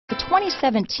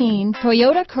2017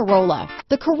 Toyota Corolla.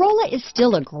 The Corolla is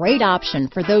still a great option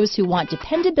for those who want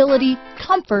dependability,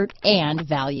 comfort, and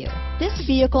value. This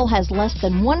vehicle has less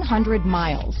than 100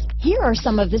 miles. Here are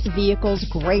some of this vehicle's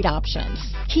great options: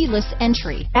 keyless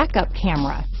entry, backup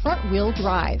camera, front-wheel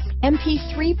drive,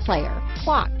 MP3 player,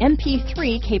 clock,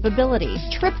 MP3 capability,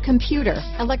 trip computer,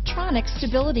 electronic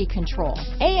stability control,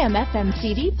 AM/FM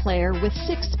CD player with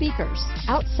 6 speakers,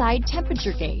 outside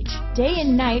temperature gauge, day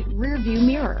and night rear view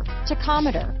mirror,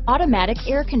 tachometer, automatic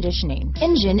air conditioning,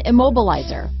 engine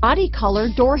immobilizer, body color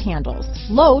door handles,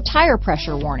 low tire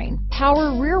pressure warning,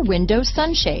 power rear window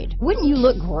sunshade. Wouldn't you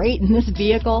look great in this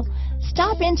vehicle?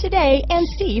 Stop in today and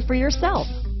see for yourself.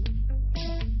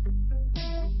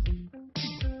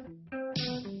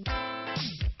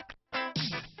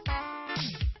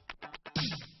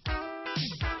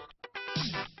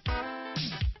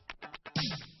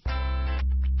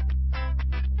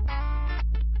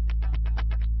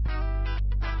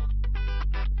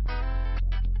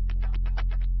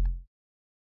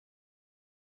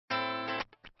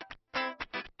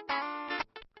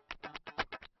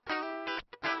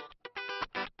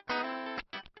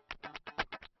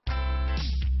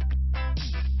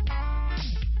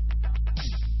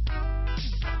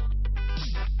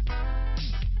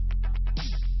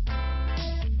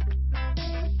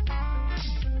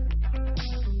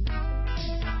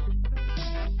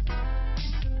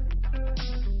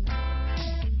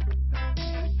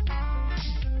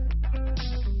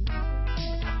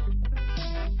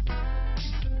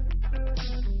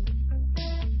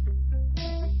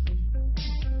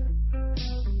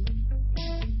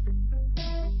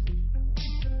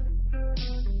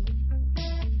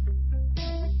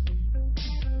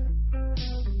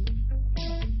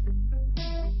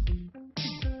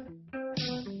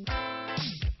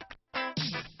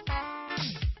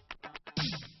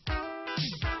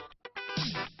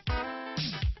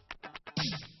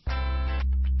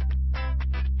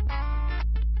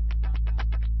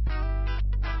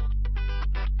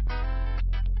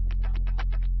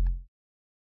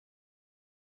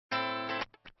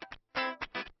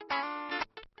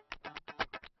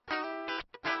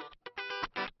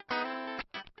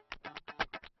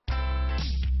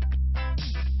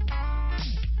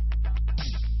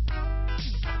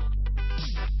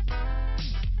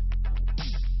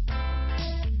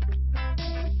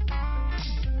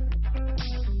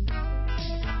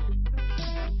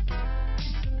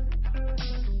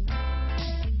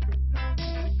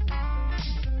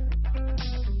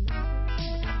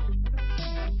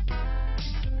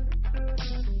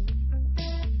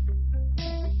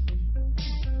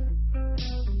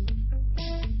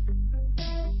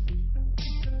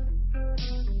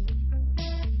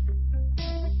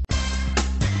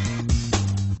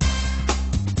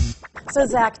 So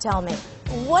Zach, tell me,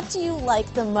 what do you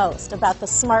like the most about the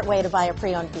smart way to buy a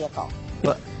pre-owned vehicle?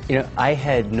 Well, I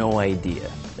had no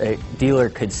idea a dealer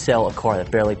could sell a car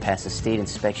that barely passed a state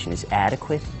inspection is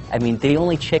adequate. I mean, they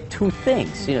only check 2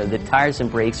 things. The tires and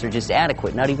brakes are just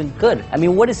adequate, not even good. I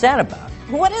mean, what is that about?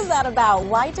 What is that about?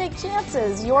 Why take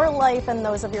chances? Your life and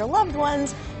those of your loved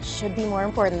ones should be more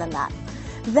important than that.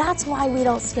 That's why we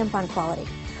don't skimp on quality.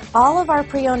 All of our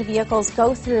pre-owned vehicles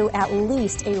go through at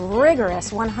least a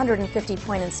rigorous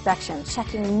 150-point inspection,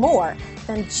 checking more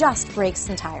than just brakes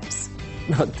and tires.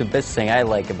 The best thing I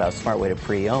like about Smart Way to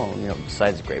Pre-Own,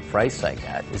 besides the great price I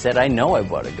got, is that I know I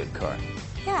bought a good car.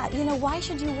 Yeah, why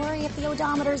should you worry if the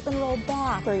odometer's been rolled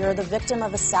back, or you're the victim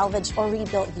of a salvaged or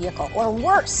rebuilt vehicle, or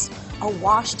worse, a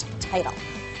washed title?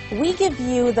 We give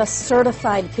you the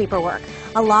certified paperwork,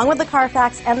 along with the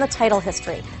Carfax and the title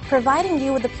history, providing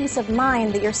you with the peace of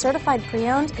mind that your certified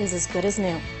pre-owned is as good as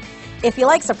new. If you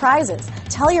like surprises,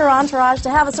 tell your entourage to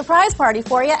have a surprise party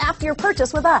for you after your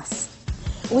purchase with us.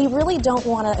 We really don't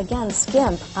want to, again,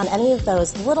 skimp on any of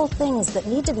those little things that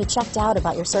need to be checked out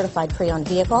about your certified pre-owned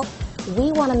vehicle.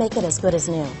 We want to make it as good as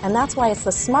new, and that's why it's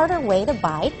the smarter way to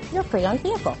buy your pre-owned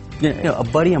vehicle. A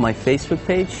buddy on my Facebook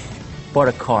page bought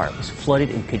a car. It was flooded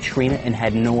in Katrina and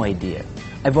had no idea.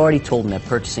 I've already told him that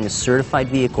purchasing a certified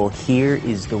vehicle here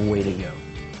is the way to go.